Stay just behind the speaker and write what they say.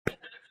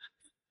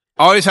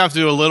Always have to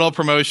do a little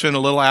promotion, a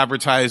little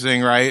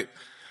advertising, right?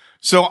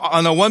 So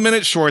on the 1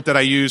 minute short that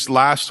I used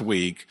last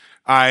week,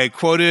 I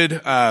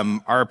quoted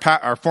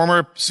our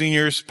former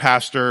seniors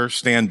pastor,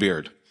 Stan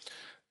Beard.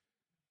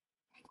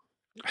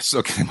 I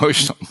still get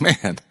emotional,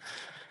 man.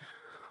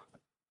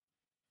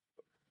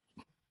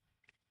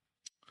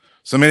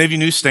 So many of you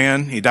knew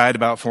Stan. He died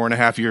about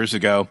 4.5 years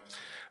ago.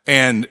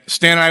 And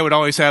Stan and I would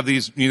always have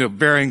these,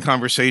 varying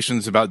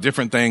conversations about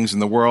different things in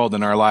the world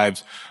and our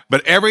lives.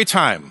 But every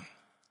time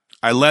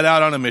I let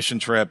out on a mission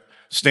trip,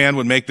 Stan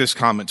would make this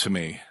comment to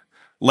me: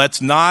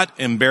 let's not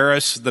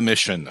embarrass the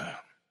mission.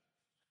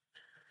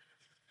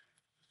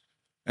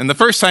 And the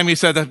first time he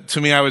said that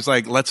to me, I was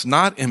like, let's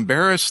not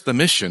embarrass the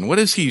mission. What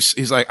is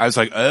he's like, I was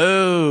like,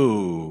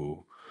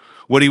 oh,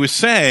 what he was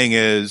saying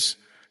is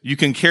you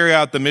can carry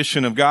out the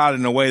mission of God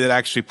in a way that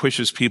actually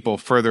pushes people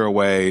further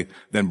away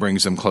than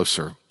brings them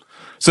closer.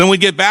 So then we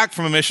get back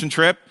from a mission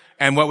trip,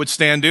 and what would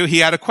Stan do? He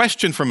had a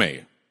question for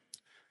me.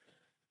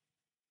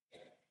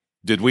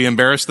 Did we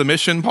embarrass the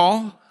mission,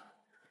 Paul?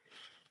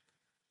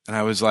 And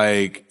I was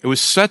like, it was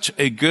such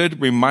a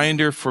good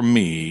reminder for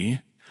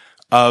me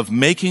of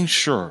making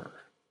sure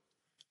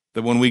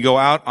that when we go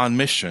out on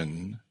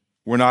mission,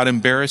 we're not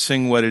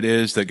embarrassing what it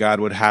is that God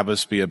would have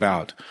us be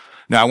about.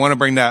 Now, I want to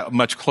bring that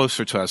much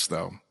closer to us,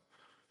 though,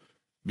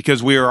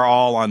 because we are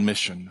all on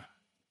mission.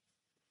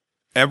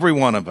 Every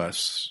one of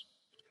us,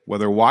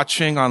 whether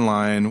watching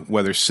online,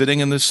 whether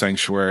sitting in this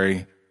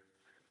sanctuary,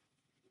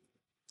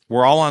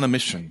 we're all on a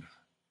mission,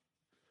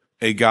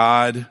 a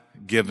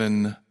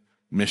God-given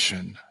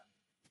mission.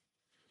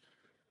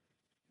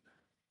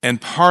 And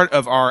part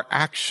of our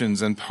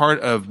actions and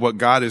part of what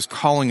God is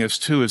calling us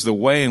to is the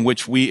way in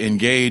which we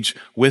engage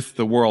with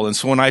the world. And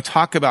so when I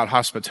talk about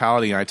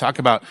hospitality and I talk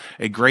about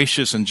a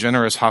gracious and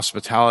generous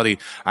hospitality,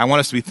 I want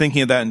us to be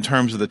thinking of that in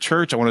terms of the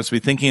church. I want us to be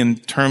thinking in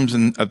terms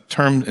of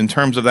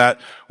that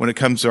when it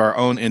comes to our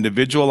own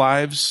individual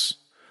lives.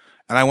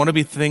 And I want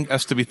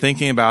us to be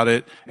thinking about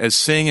it as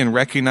seeing and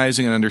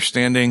recognizing and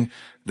understanding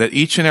that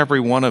each and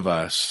every one of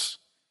us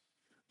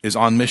is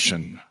on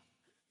mission.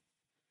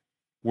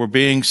 We're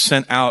being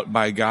sent out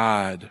by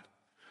God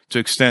to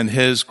extend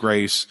His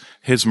grace,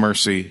 His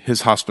mercy,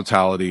 His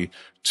hospitality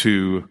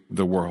to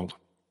the world.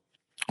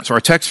 So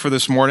our text for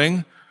this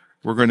morning,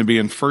 we're going to be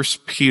in 1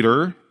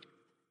 Peter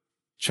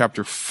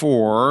chapter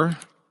 4,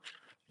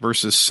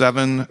 verses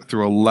 7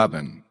 through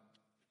 11.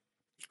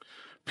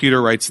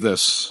 Peter writes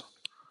this: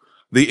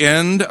 "The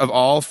end of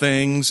all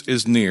things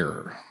is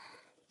near.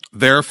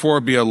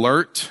 Therefore be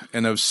alert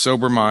and of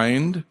sober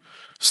mind,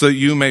 so that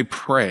you may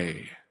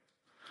pray.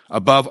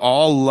 Above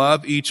all,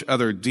 love each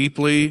other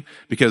deeply,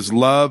 because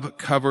love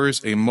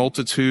covers a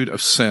multitude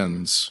of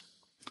sins.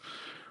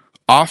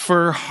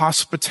 Offer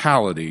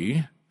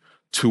hospitality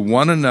to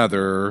one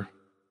another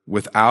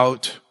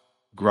without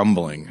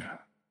grumbling."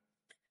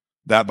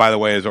 That, by the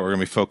way, is what we're going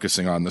to be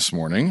focusing on this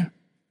morning.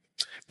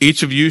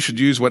 "Each of you should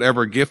use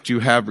whatever gift you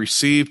have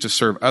received to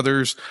serve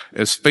others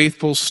as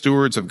faithful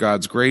stewards of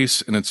God's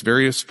grace in its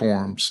various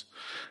forms.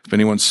 If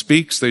anyone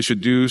speaks, they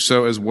should do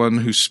so as one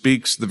who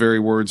speaks the very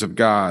words of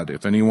God.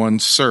 If anyone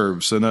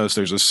serves," so notice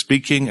there's a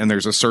speaking and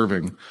there's a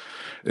serving.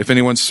 "If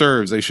anyone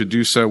serves, they should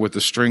do so with the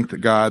strength that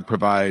God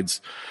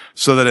provides,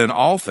 so that in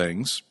all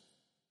things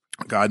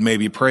God may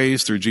be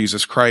praised through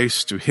Jesus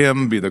Christ. To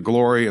Him be the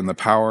glory and the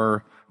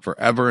power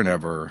forever and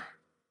ever.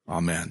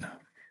 Amen."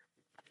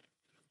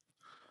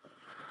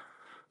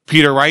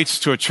 Peter writes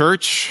to a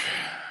church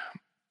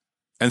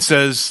and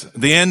says,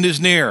 the end is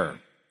near.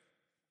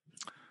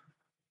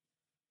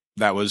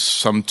 That was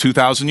some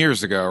 2,000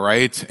 years ago,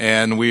 right?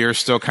 And we are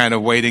still kind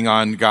of waiting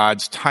on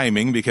God's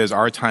timing, because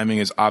our timing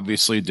is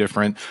obviously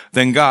different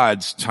than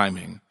God's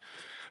timing.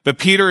 But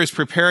Peter is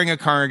preparing a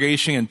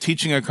congregation and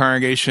teaching a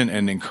congregation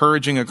and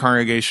encouraging a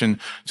congregation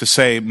to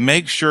say,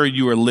 make sure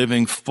you are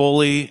living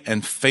fully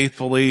and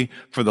faithfully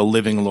for the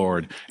living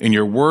Lord in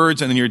your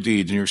words and in your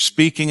deeds, in your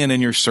speaking and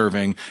in your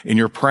serving, in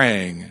your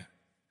praying.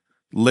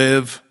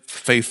 Live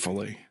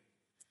faithfully.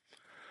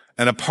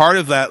 And a part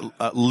of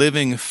that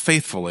living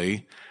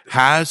faithfully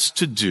has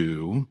to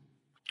do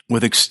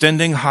with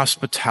extending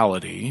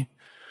hospitality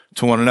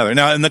to one another.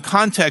 Now, in the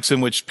context in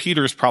which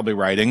Peter is probably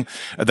writing,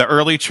 the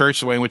early church,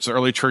 the way in which the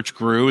early church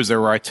grew is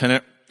there were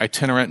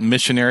itinerant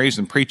missionaries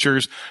and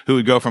preachers who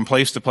would go from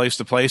place to place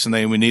to place, and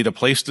they would need a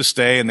place to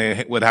stay, and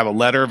they would have a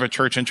letter of a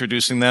church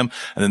introducing them,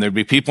 and then there'd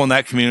be people in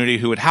that community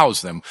who would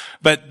house them.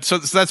 But so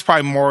that's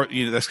probably more,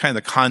 that's kind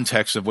of the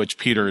context of which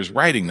Peter is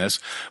writing this.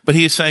 But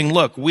he's saying,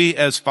 look, we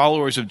as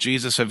followers of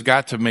Jesus have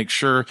got to make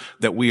sure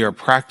that we are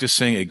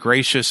practicing a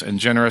gracious and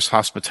generous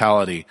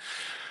hospitality.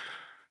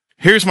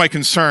 Here's my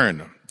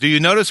concern. Do you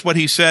notice what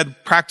he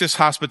said? Practice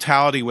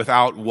hospitality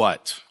without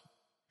what?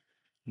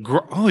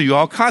 Oh, you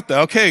all caught that.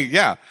 Okay,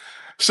 yeah.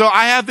 So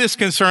I have this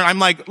concern. I'm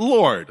like,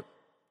 Lord,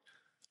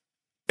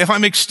 if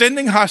I'm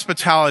extending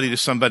hospitality to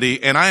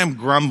somebody and I am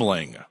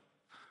grumbling,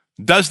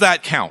 does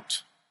that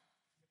count?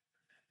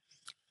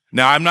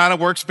 Now, I'm not a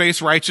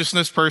works-based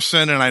righteousness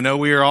person, and I know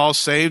we are all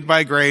saved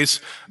by grace,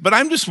 but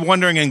I'm just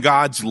wondering in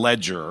God's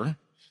ledger,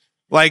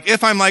 Like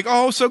if I'm like,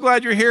 oh, so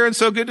glad you're here and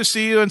so good to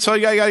see you and so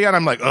yeah, and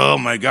I'm like, oh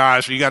my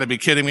gosh, you got to be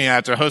kidding me. I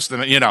have to host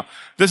them.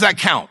 Does that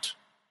count?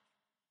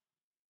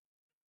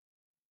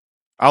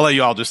 I'll let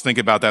you all just think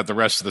about that the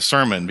rest of the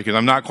sermon because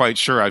I'm not quite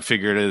sure I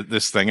figured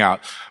this thing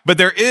out. But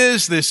there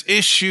is this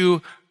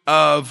issue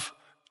of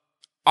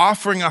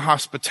offering a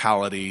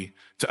hospitality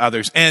to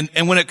others. And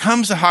when it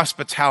comes to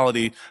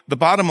hospitality, the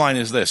bottom line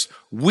is this.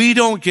 We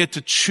don't get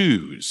to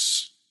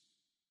choose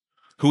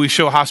who we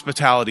show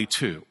hospitality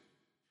to.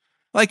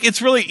 Like,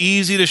 it's really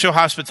easy to show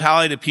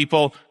hospitality to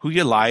people who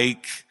you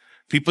like,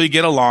 people you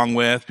get along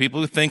with,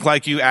 people who think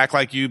like you, act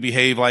like you,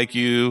 behave like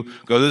you,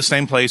 go to the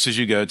same places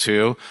you go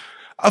to.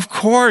 Of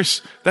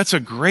course, that's a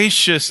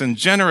gracious and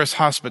generous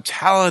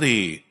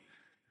hospitality.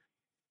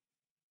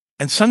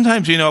 And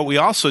sometimes, what we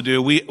also do,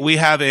 we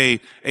have a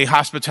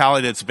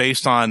hospitality that's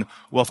based on,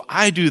 well, if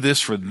I do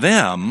this for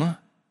them,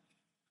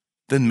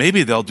 then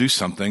maybe they'll do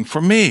something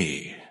for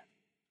me.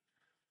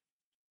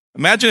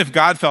 Imagine if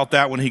God felt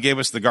that when he gave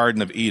us the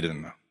Garden of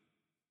Eden.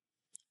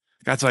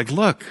 God's like,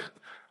 look,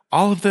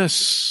 all of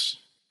this,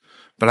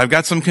 but I've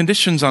got some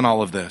conditions on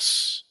all of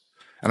this.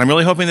 And I'm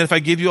really hoping that if I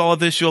give you all of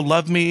this, you'll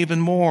love me even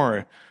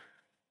more.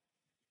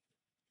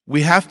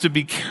 We have to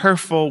be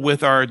careful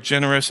with our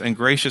generous and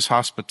gracious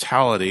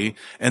hospitality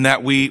and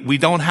that we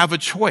don't have a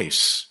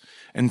choice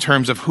in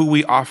terms of who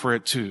we offer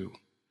it to.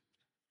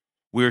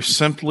 We're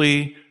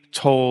simply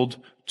told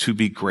to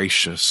be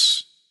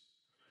gracious,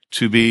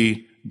 to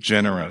be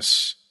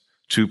generous,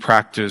 to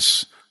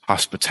practice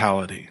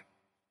hospitality.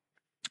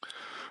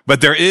 But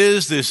there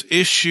is this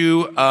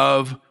issue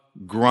of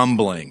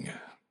grumbling.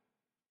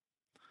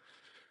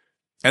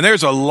 And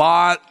there's a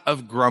lot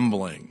of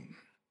grumbling.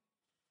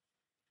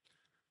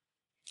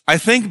 I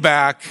think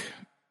back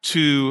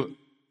to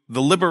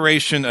the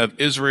liberation of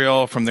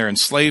Israel from their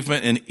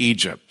enslavement in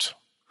Egypt.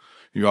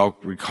 You all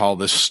recall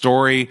this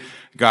story.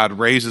 God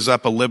raises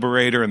up a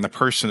liberator in the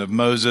person of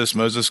Moses.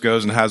 Moses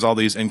goes and has all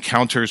these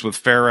encounters with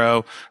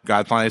Pharaoh.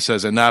 God finally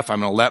says, enough, I'm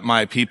going to let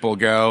my people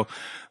go.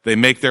 They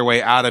make their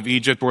way out of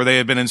Egypt where they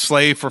had been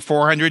enslaved for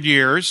 400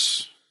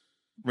 years.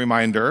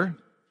 Reminder.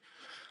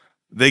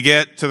 They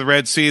get to the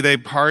Red Sea, they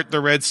part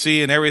the Red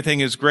Sea, and everything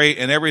is great,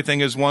 and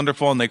everything is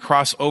wonderful, and they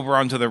cross over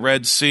onto the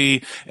Red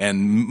Sea,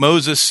 and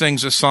Moses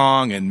sings a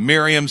song, and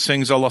Miriam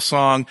sings a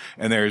song,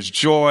 and there's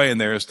joy, and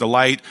there's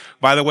delight.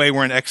 By the way,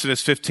 we're in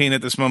Exodus 15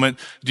 at this moment.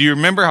 Do you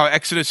remember how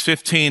Exodus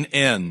 15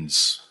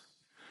 ends?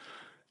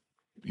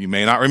 You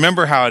may not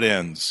remember how it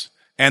ends.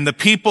 And the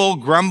people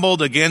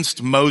grumbled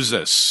against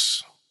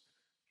Moses.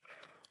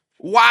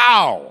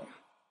 Wow!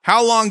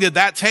 How long did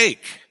that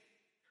take?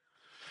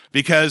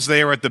 Because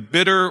they were at the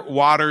bitter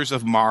waters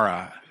of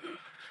Marah,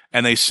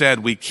 and they said,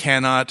 we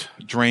cannot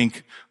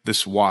drink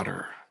this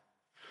water.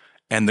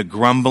 And the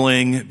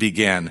grumbling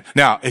began.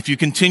 Now, if you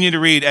continue to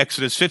read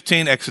Exodus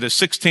 15, Exodus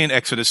 16,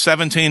 Exodus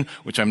 17,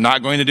 which I'm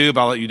not going to do,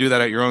 but I'll let you do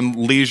that at your own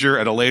leisure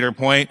at a later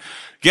point,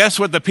 guess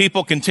what the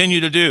people continue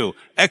to do?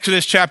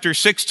 Exodus chapter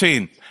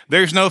 16,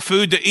 there's no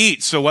food to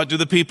eat, so what do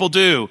the people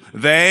do?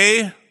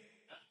 They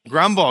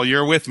grumble.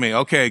 You're with me.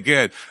 Okay,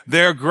 good.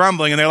 They're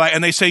grumbling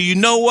and they say, you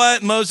know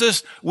what,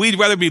 Moses? We'd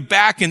rather be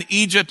back in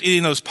Egypt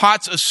eating those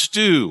pots of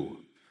stew.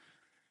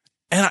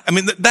 And I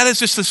mean, that is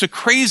just a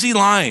crazy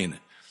line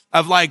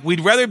of like,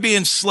 we'd rather be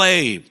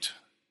enslaved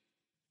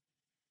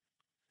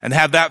and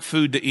have that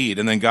food to eat.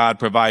 And then God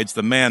provides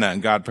the manna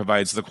and God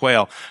provides the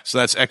quail. So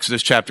that's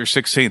Exodus chapter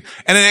 16.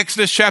 And in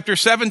Exodus chapter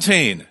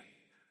 17,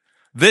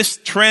 this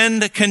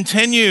trend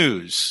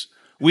continues.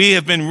 We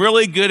have been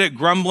really good at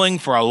grumbling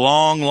for a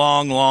long,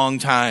 long, long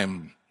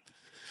time.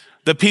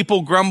 The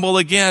people grumble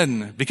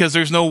again because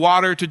there's no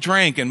water to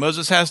drink and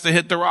Moses has to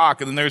hit the rock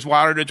and then there's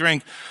water to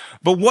drink.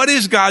 But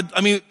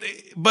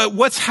but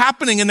what's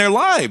happening in their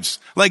lives?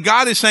 Like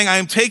God is saying, I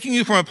am taking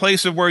you from a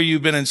place of where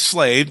you've been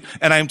enslaved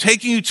and I am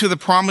taking you to the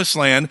promised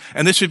land.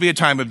 And this should be a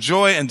time of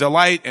joy and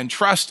delight and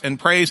trust and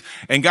praise.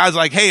 And God's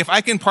like, hey, if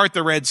I can part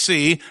the Red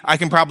Sea, I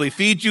can probably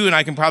feed you and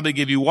I can probably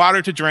give you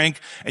water to drink.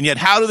 And yet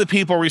how do the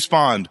people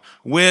respond?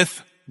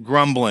 With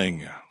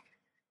grumbling.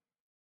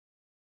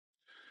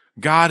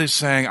 God is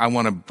saying, I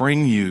want to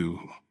bring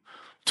you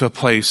to a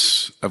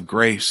place of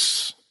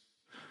grace,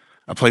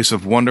 a place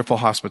of wonderful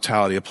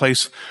hospitality, a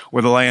place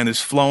where the land is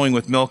flowing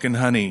with milk and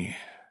honey.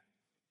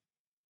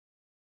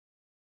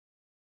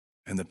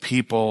 And the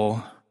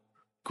people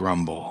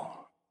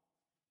grumble.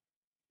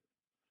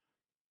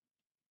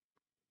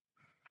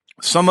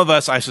 Some of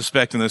us, I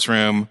suspect, in this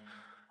room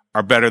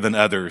are better than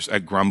others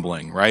at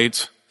grumbling,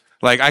 right?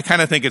 Like, I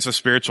kind of think it's a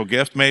spiritual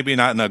gift, maybe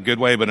not in a good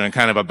way, but in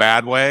kind of a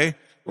bad way.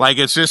 Like,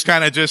 it's just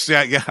kind of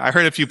yeah, I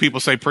heard a few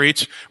people say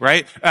preach,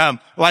 right?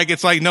 Like,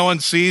 it's like no one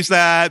sees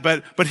that,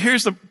 but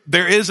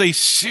there is a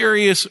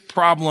serious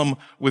problem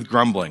with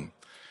grumbling.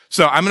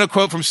 So I'm going to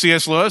quote from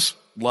C.S. Lewis.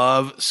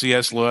 Love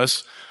C.S.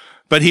 Lewis.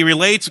 But he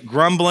relates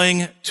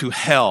grumbling to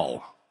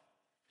hell.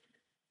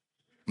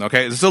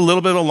 Okay, this is a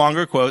little bit of a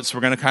longer quote, so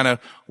we're going to kind of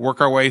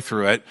work our way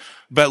through it.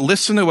 But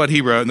listen to what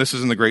he wrote, and this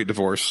is in The Great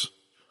Divorce.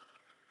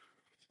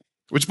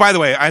 Which, by the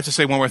way, I have to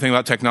say one more thing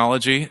about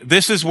technology.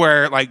 This is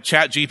where, like,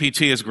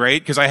 ChatGPT is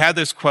great, because I had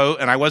this quote,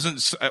 and I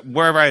wasn't,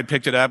 wherever I had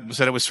picked it up,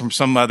 said it was from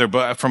some other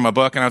book, from a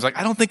book, and I was like,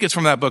 I don't think it's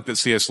from that book that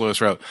C.S. Lewis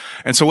wrote.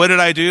 And so what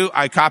did I do?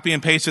 I copy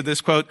and pasted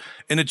this quote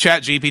into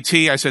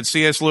ChatGPT. I said,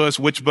 C.S. Lewis,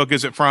 which book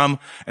is it from?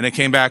 And it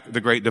came back,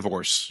 The Great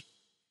Divorce.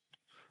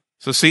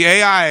 So see,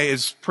 AI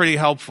is pretty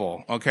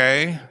helpful,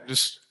 okay?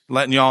 Just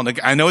letting y'all know.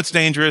 I know it's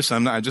dangerous.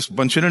 I just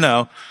want you to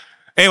know.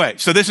 Anyway,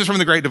 so this is from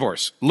The Great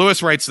Divorce.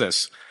 Lewis writes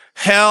this.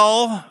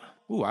 Hell,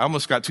 I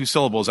almost got 2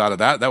 syllables out of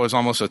that. That was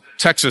almost a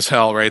Texas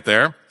hell right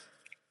there.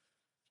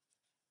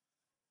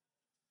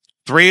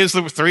 3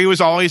 was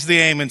always the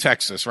aim in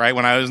Texas, right?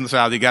 When I was in the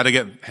South, you got to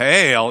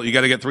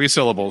get 3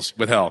 syllables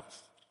with hell.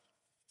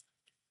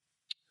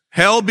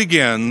 Hell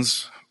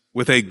begins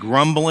with a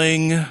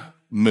grumbling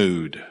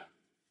mood.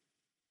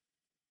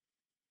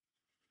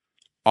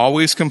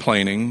 Always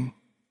complaining,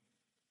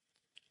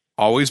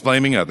 always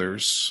blaming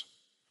others,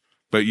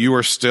 but you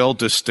are still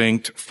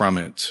distinct from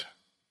it.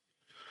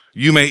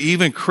 You may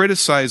even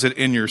criticize it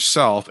in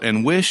yourself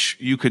and wish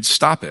you could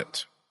stop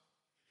it.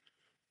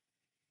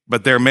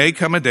 But there may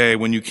come a day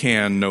when you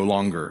can no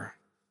longer.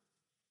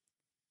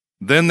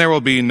 Then there will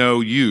be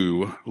no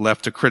you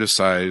left to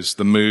criticize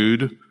the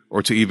mood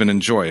or to even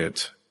enjoy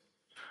it,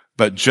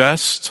 but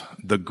just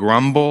the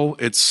grumble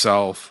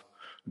itself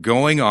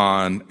going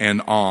on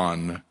and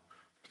on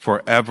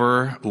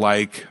forever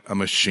like a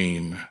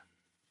machine.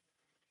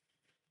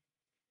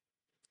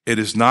 It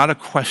is not a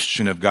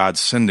question of God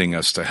sending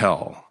us to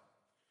hell.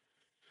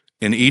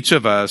 In each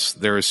of us,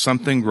 there is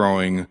something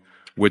growing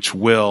which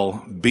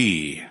will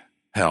be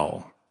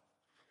hell,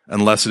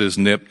 unless it is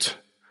nipped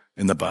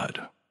in the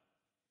bud.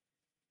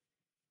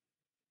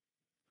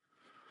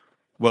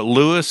 What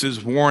Lewis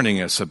is warning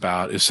us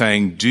about is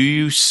saying, do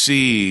you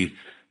see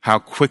how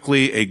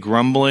quickly a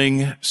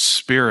grumbling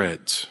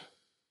spirit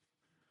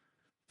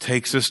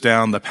takes us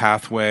down the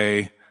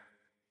pathway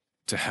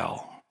to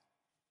hell?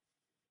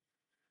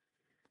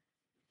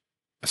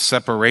 A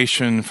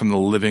separation from the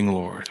living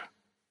Lord.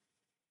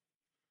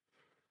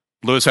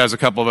 Lewis has a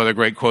couple of other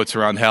great quotes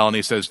around hell, and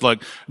he says,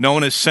 look, no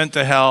one is sent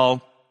to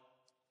hell.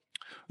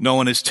 No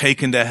one is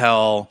taken to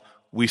hell.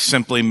 We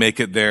simply make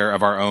it there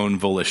of our own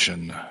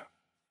volition.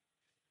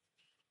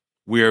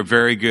 We are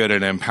very good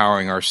at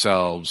empowering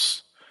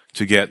ourselves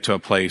to get to a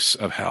place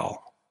of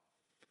hell.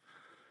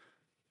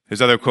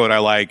 His other quote I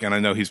like, and I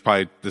know this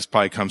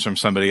probably comes from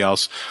somebody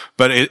else,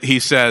 but he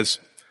says,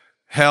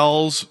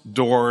 hell's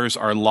doors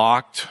are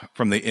locked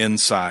from the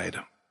inside.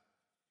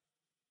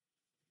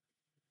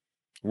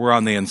 We're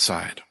on the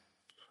inside.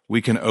 We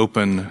can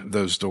open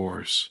those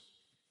doors.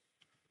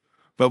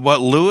 But what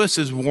Lewis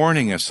is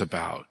warning us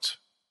about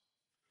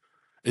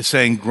is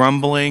saying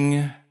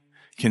grumbling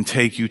can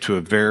take you to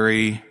a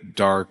very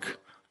dark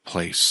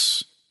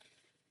place.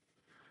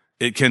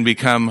 It can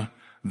become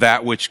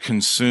that which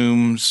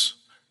consumes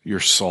your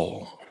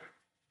soul.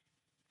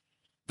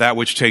 That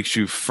which takes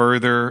you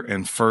further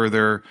and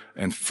further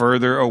and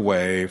further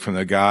away from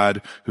the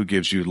God who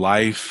gives you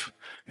life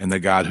and the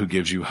God who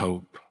gives you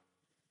hope.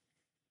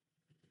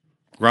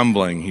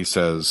 Grumbling, he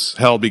says,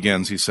 hell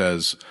begins, he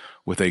says,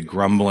 with a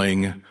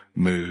grumbling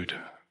mood.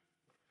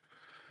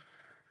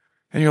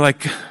 And you're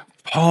like,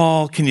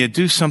 Paul, can you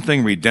do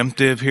something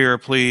redemptive here,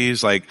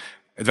 please? Like,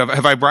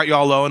 have I brought you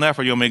all low enough,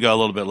 or you want me to go a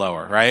little bit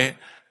lower, right?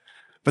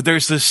 But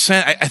there's this,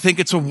 I think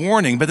it's a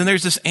warning, but then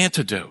there's this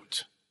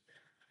antidote.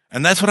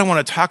 And that's what I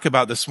want to talk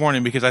about this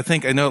morning, because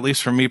I know at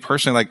least for me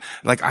personally,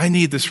 like I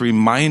need this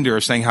reminder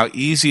of saying how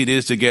easy it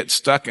is to get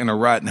stuck in a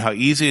rut and how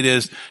easy it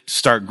is to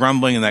start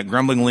grumbling, and that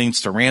grumbling leads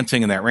to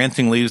ranting, and that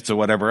ranting leads to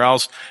whatever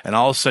else. And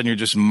all of a sudden you're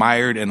just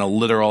mired in a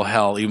literal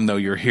hell, even though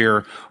you're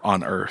here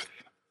on earth.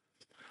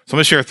 So I'm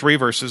going to share 3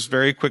 verses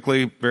very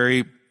quickly,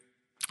 very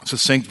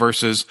succinct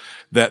verses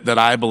that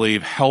I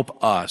believe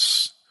help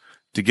us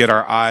to get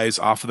our eyes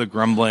off of the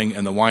grumbling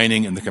and the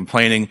whining and the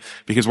complaining,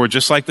 because we're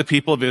just like the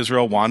people of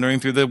Israel wandering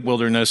through the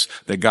wilderness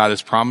that God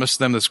has promised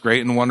them this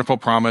great and wonderful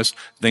promise.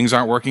 Things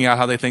aren't working out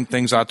how they think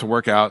things ought to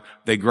work out.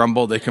 They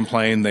grumble, they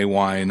complain, they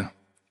whine,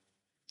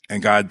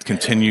 and God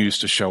continues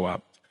to show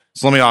up.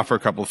 So let me offer a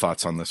couple of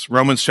thoughts on this.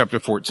 Romans chapter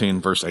 14,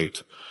 verse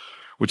 8,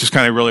 which is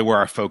kind of really where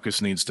our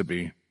focus needs to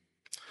be.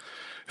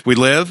 If we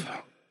live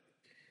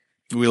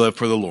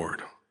for the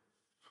Lord.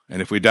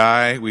 And if we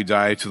die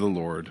to the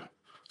Lord.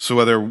 So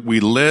whether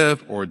we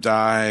live or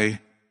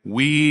die,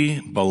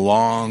 we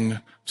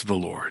belong to the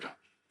Lord.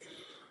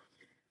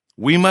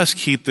 We must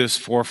keep this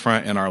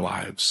forefront in our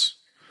lives.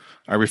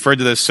 I referred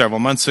to this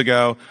several months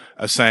ago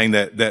as saying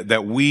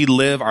that we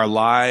live our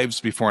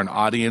lives before an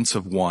audience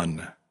of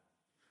one.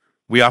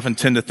 We often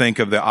tend to think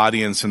of the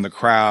audience and the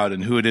crowd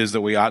and who it is that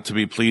we ought to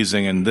be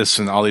pleasing and this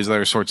and all these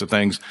other sorts of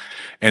things.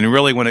 And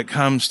really, when it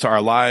comes to our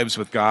lives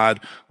with God,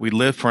 we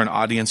live for an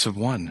audience of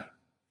one.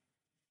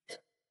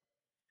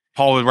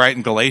 Paul would write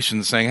in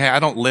Galatians saying, hey, I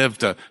don't live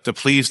to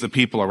please the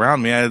people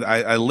around me.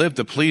 I live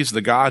to please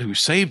the God who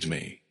saved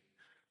me.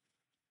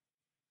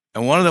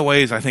 And one of the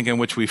ways I think in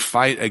which we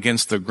fight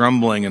against the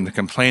grumbling and the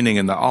complaining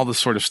and all the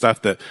sort of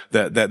stuff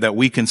that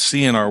we can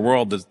see in our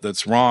world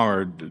that's wrong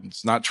or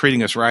it's not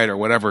treating us right or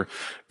whatever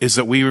is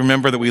that we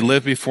remember that we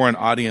live before an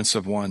audience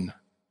of one.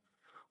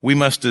 We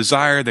must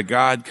desire that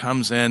God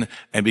comes in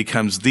and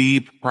becomes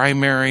the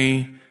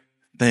primary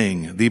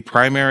thing, the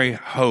primary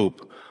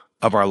hope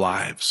of our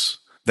lives.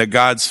 That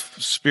God's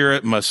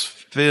Spirit must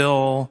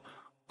fill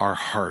our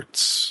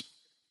hearts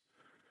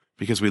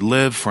because we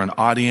live for an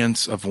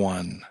audience of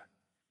one.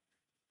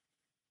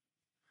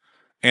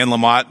 Anne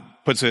Lamott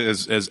puts it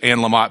as Anne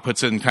Lamott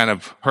puts it in kind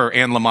of her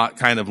Anne Lamott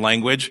kind of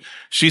language.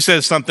 She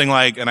says something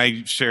like, and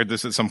I shared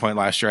this at some point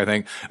last year, I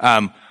think,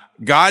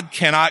 God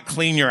cannot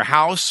clean your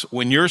house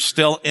when you're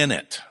still in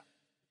it.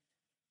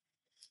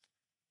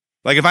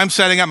 Like if I'm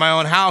setting up my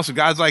own house and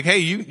God's like, hey,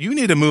 you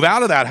need to move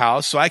out of that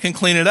house so I can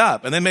clean it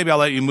up. And then maybe I'll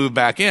let you move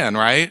back in,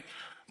 right?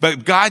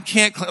 But God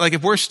can't, like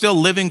if we're still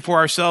living for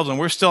ourselves and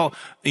we're still,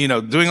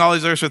 doing all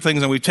these other sort of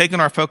things and we've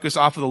taken our focus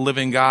off of the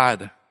living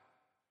God,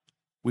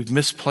 we've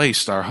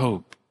misplaced our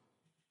hope.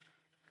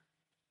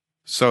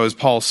 So as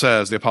Paul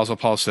says, the Apostle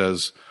Paul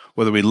says,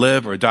 whether we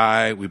live or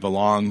die, we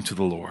belong to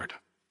the Lord.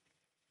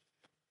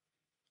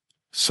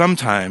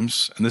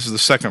 Sometimes, and this is the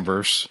second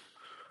verse,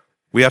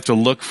 we have to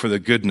look for the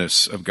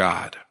goodness of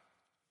God.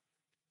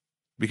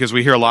 Because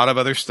we hear a lot of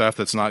other stuff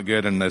that's not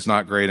good and that's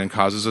not great and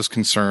causes us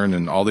concern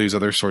and all these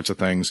other sorts of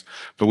things.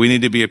 But we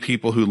need to be a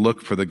people who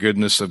look for the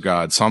goodness of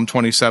God. Psalm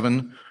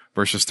 27,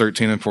 verses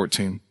 13 and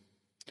 14.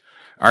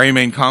 I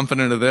remain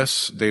confident of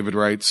this, David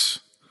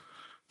writes,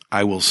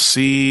 I will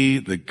see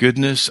the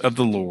goodness of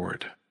the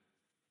Lord.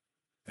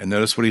 And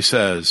notice what he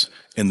says,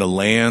 in the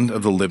land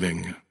of the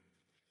living.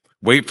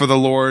 Wait for the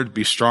Lord,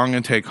 be strong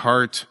and take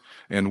heart,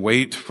 and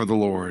wait for the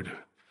Lord.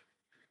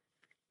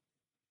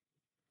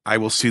 I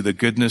will see the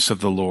goodness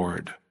of the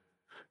Lord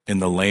in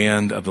the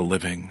land of the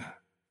living.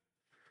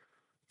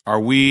 Are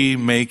we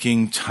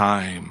making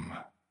time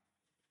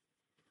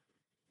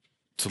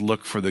to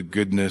look for the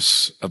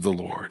goodness of the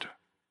Lord?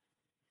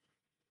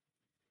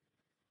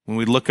 When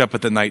we look up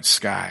at the night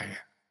sky,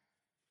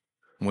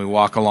 when we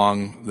walk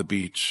along the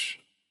beach,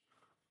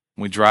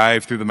 when we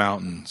drive through the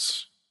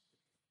mountains,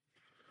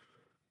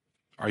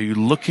 are you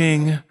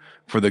looking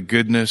for the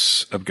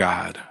goodness of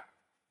God?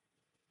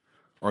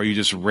 Or are you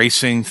just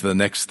racing to the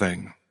next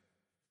thing?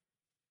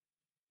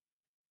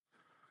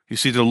 You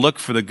see, to look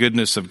for the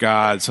goodness of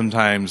God,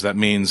 sometimes that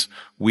means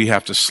we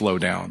have to slow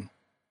down.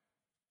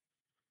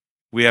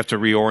 We have to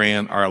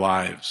reorient our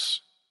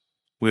lives.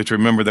 We have to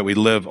remember that we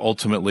live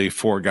ultimately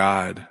for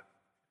God.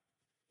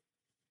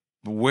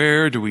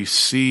 Where do we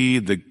see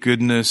the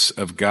goodness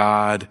of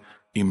God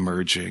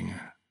emerging?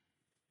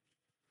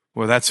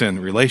 Whether that's in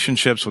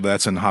relationships, whether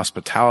that's in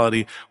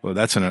hospitality, whether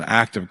that's in an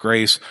act of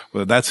grace,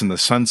 whether that's in the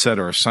sunset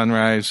or a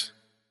sunrise.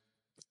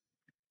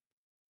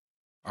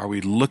 Are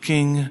we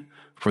looking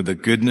for the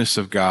goodness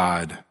of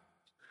God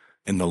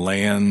in the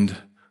land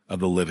of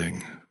the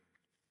living?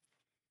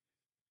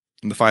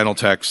 In the final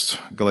text,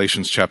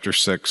 Galatians chapter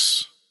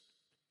 6,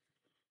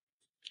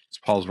 as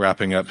Paul's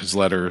wrapping up his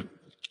letter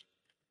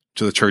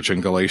to the church in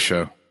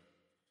Galatia.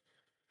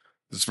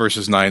 This is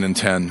verses 9 and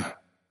 10.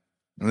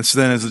 And this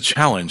then is a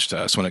challenge to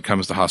us when it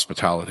comes to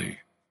hospitality.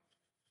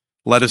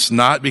 Let us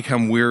not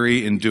become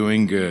weary in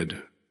doing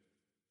good.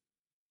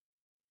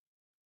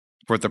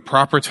 For at the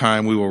proper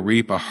time we will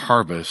reap a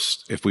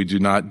harvest if we do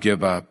not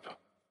give up.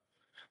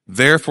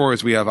 Therefore,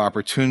 as we have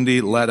opportunity,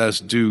 let us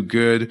do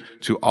good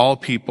to all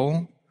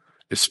people,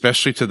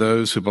 especially to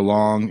those who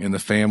belong in the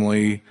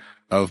family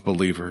of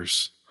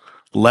believers.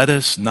 Let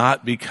us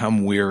not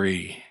become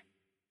weary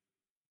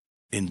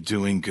in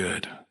doing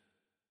good.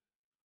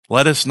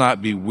 Let us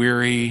not be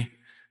weary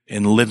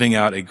in living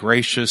out a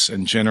gracious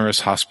and generous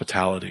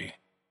hospitality.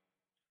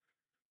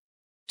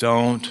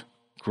 Don't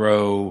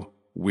grow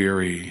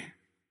weary.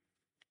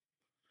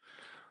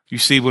 You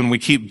see, when we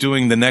keep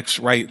doing the next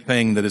right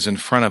thing that is in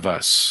front of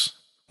us,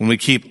 when we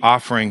keep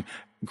offering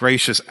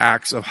gracious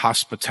acts of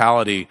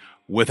hospitality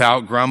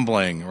without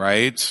grumbling,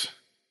 right?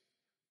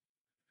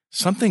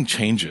 Something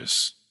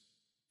changes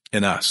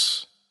in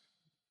us.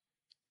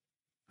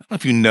 I don't know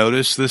if you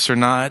notice this or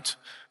not,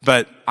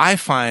 but I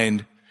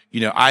find,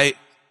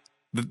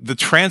 the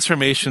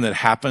transformation that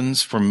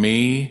happens for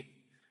me,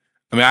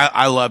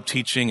 I love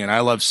teaching and I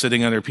love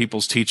sitting under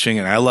people's teaching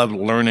and I love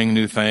learning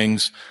new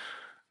things,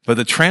 but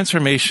the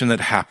transformation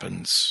that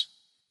happens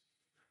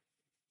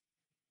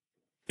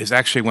is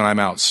actually when I'm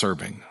out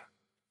serving,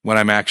 when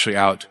I'm actually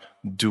out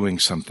doing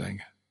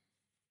something.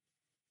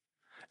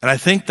 And I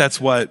think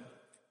that's what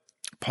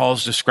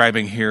Paul's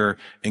describing here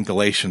in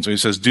Galatians, when he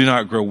says, do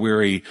not grow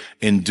weary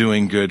in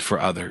doing good for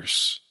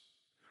others.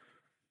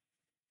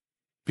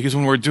 Because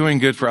when we're doing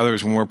good for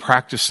others, when we're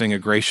practicing a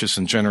gracious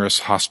and generous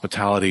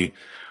hospitality,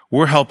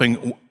 we're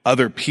helping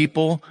other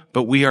people,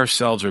 but we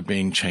ourselves are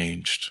being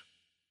changed.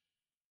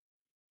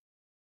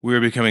 We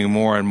are becoming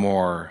more and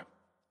more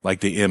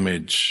like the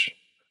image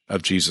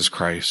of Jesus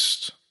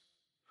Christ.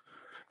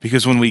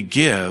 Because when we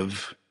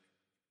give,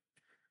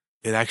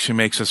 it actually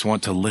makes us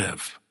want to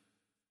live.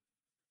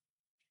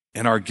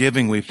 In our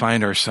giving, we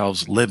find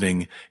ourselves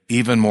living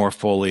even more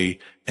fully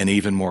and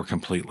even more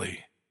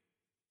completely.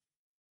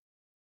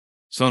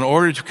 So in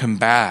order to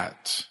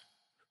combat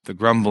the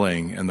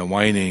grumbling and the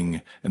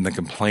whining and the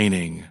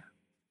complaining,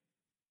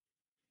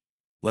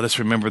 let us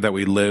remember that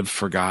we live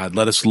for God.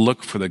 Let us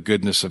look for the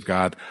goodness of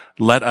God.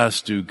 Let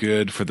us do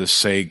good for the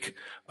sake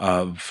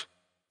of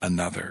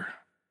another.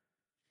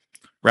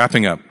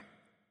 Wrapping up,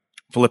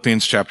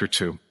 Philippians chapter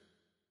 2.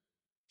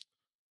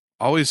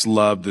 Always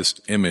love this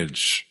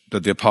image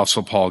that the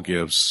Apostle Paul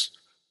gives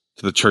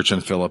to the church in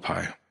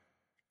Philippi.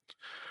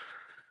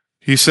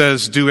 He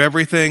says, do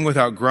everything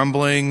without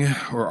grumbling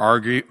or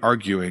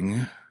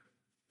arguing,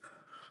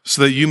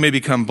 so that you may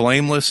become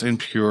blameless and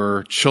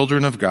pure,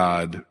 children of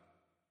God,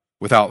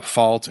 without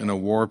fault in a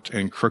warped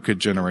and crooked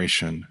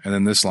generation. And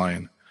then this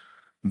line,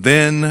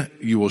 then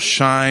you will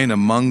shine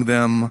among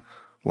them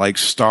like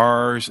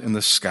stars in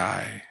the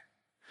sky,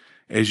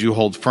 as you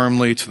hold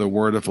firmly to the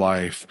word of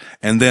life.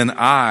 And then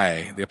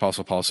I, the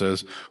Apostle Paul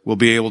says, will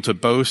be able to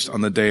boast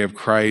on the day of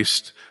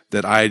Christ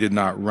that I did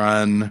not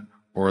run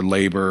or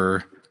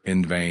labor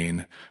in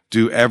vain.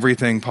 Do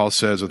everything, Paul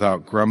says,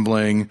 without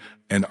grumbling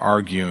and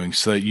arguing,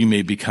 so that you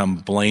may become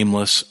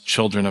blameless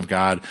children of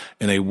God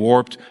in a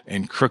warped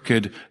and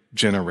crooked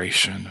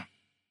generation.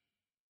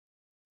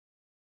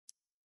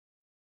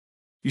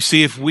 You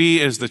see, if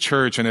we as the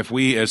church and if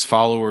we as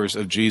followers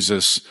of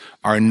Jesus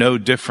are no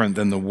different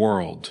than the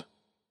world,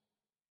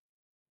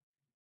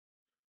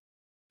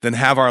 then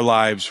have our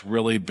lives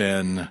really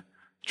been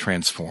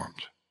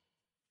transformed?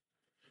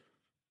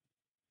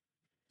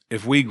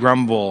 If we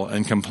grumble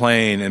and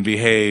complain and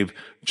behave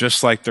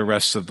just like the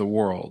rest of the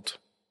world,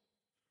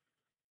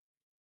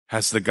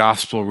 has the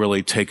gospel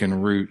really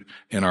taken root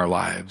in our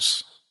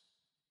lives?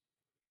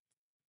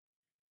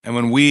 And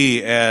when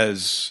we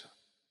as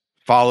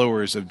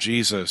followers of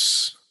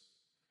Jesus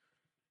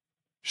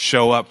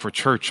show up for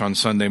church on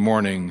Sunday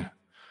morning,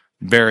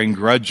 bearing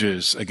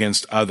grudges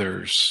against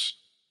others,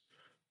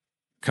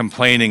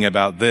 complaining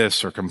about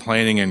this or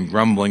complaining and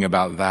grumbling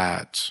about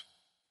that,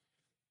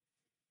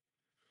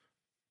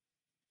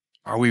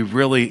 are we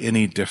really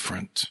any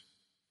different?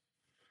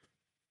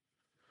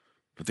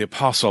 But the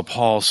Apostle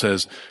Paul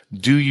says,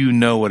 do you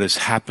know what has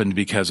happened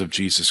because of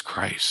Jesus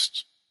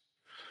Christ?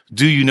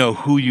 Do you know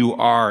who you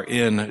are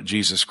in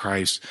Jesus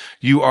Christ?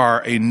 You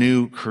are a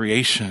new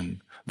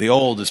creation. The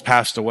old has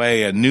passed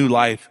away, a new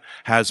life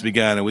has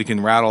begun, and we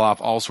can rattle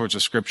off all sorts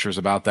of scriptures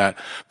about that.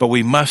 But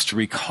we must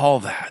recall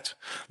that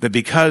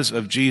because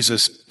of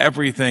Jesus,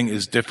 everything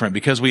is different.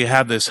 Because we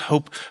have this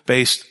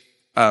hope-based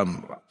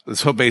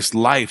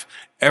life,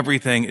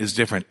 everything is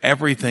different.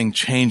 Everything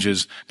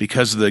changes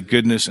because of the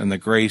goodness and the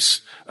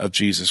grace of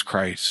Jesus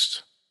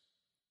Christ.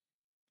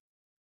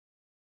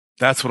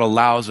 That's what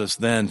allows us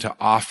then to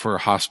offer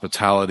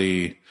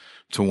hospitality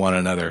to one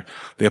another.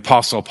 The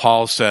Apostle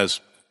Paul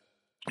says,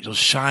 you'll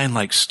shine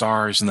like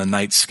stars in the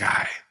night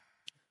sky.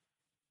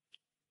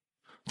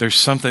 There's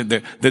something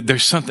there.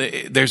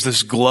 There's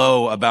this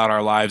glow about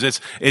our lives.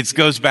 It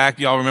goes back.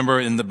 Y'all remember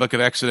in the book of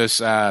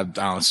Exodus,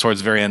 it's towards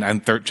the very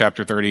end,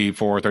 chapter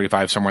 34,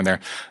 35, somewhere in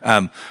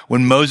there,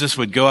 when Moses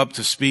would go up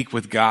to speak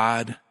with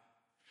God,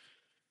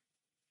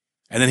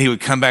 and then he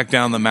would come back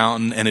down the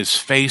mountain, and his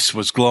face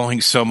was glowing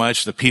so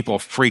much the people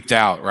freaked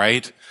out.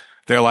 Right?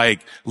 They're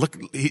like, look,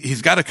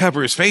 he's got to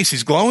cover his face.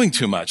 He's glowing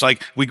too much.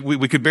 Like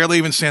we could barely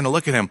even stand to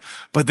look at him.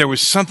 But there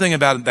was something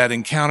about that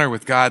encounter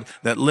with God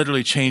that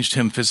literally changed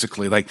him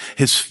physically. Like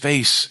his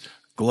face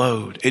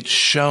glowed. It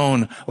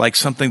shone like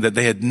something that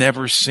they had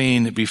never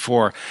seen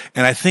before.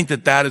 And I think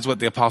that is what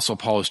the Apostle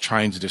Paul is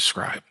trying to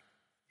describe.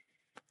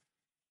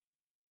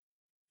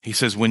 He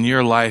says, when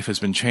your life has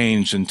been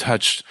changed and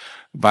touched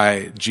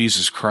by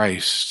Jesus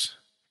Christ,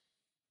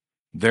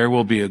 there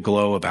will be a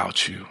glow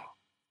about you.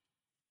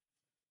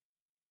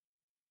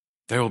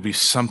 There will be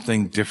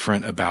something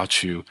different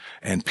about you,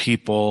 and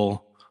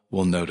people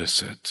will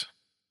notice it.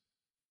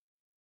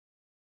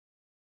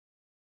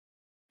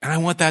 And I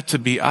want that to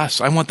be us.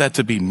 I want that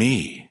to be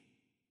me.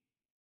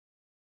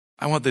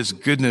 I want this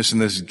goodness and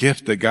this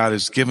gift that God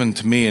has given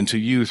to me and to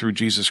you through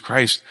Jesus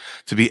Christ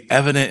to be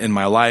evident in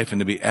my life and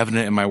to be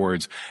evident in my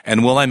words.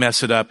 And will I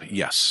mess it up?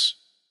 Yes.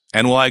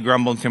 And will I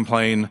grumble and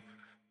complain?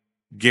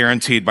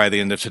 Guaranteed by the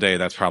end of today,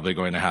 that's probably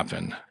going to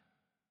happen.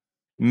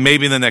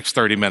 Maybe in the next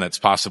 30 minutes,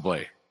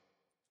 possibly.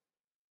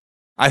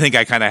 I think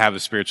I kind of have the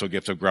spiritual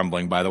gift of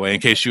grumbling, by the way,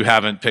 in case you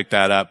haven't picked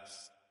that up.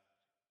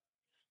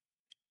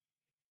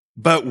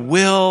 But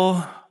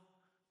will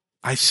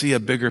I see a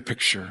bigger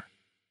picture?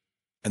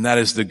 And that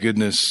is the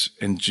goodness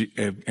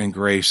and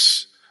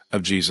grace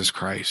of Jesus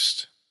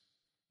Christ,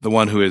 the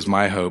one who is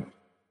my hope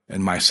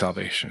and my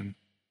salvation,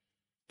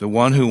 the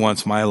one who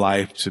wants my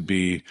life to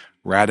be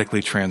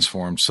radically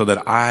transformed so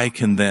that I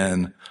can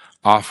then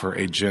offer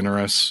a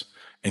generous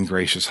and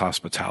gracious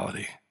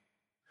hospitality.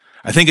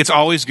 I think it's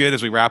always good,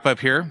 as we wrap up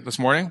here this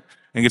morning,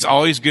 I think it's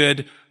always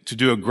good to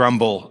do a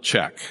grumble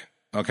check,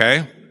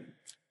 okay?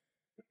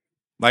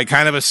 Like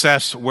kind of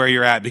assess where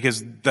you're at,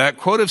 because that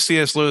quote of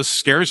C.S. Lewis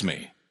scares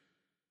me.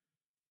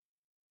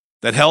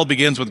 That hell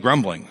begins with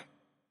grumbling.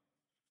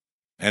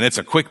 And it's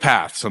a quick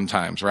path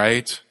sometimes,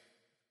 right?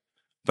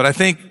 But I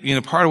think,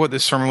 part of what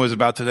this sermon was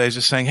about today is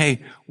just saying,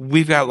 hey,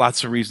 we've got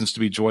lots of reasons to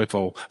be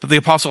joyful. But the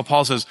Apostle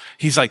Paul says,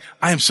 he's like,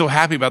 I am so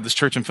happy about this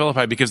church in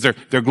Philippi because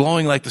they're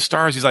glowing like the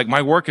stars. He's like,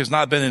 my work has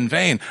not been in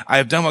vain. I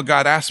have done what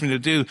God asked me to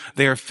do.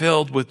 They are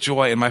filled with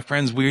joy. And my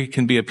friends, we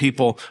can be a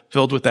people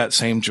filled with that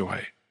same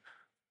joy.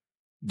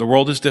 The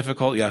world is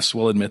difficult. Yes,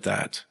 we'll admit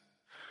that.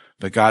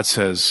 But God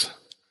says,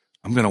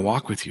 I'm going to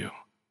walk with you.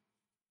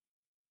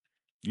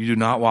 You do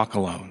not walk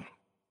alone.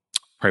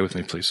 Pray with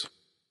me, please.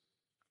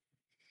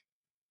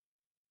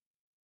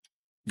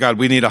 God,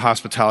 we need a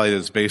hospitality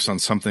that's based on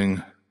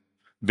something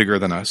bigger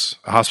than us,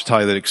 a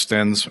hospitality that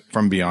extends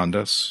from beyond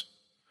us.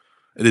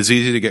 It is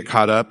easy to get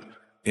caught up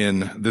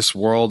in this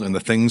world and the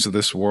things of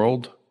this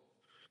world,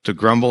 to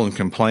grumble and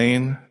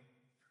complain,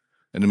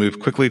 and to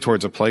move quickly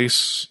towards a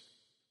place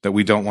that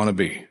we don't want to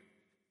be.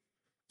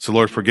 So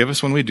Lord, forgive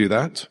us when we do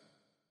that,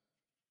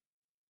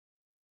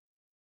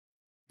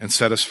 and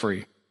set us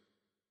free.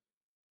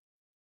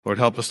 Lord,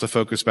 help us to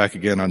focus back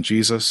again on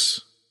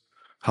Jesus.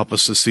 Help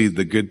us to see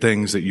the good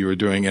things that you are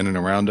doing in and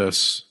around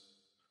us,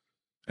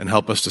 and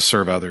help us to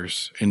serve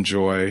others in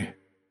joy,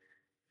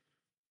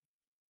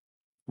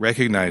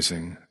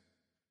 recognizing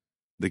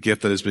the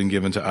gift that has been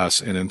given to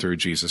us in and through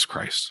Jesus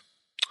Christ.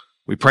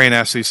 We pray and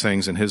ask these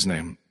things in his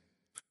name.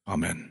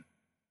 Amen.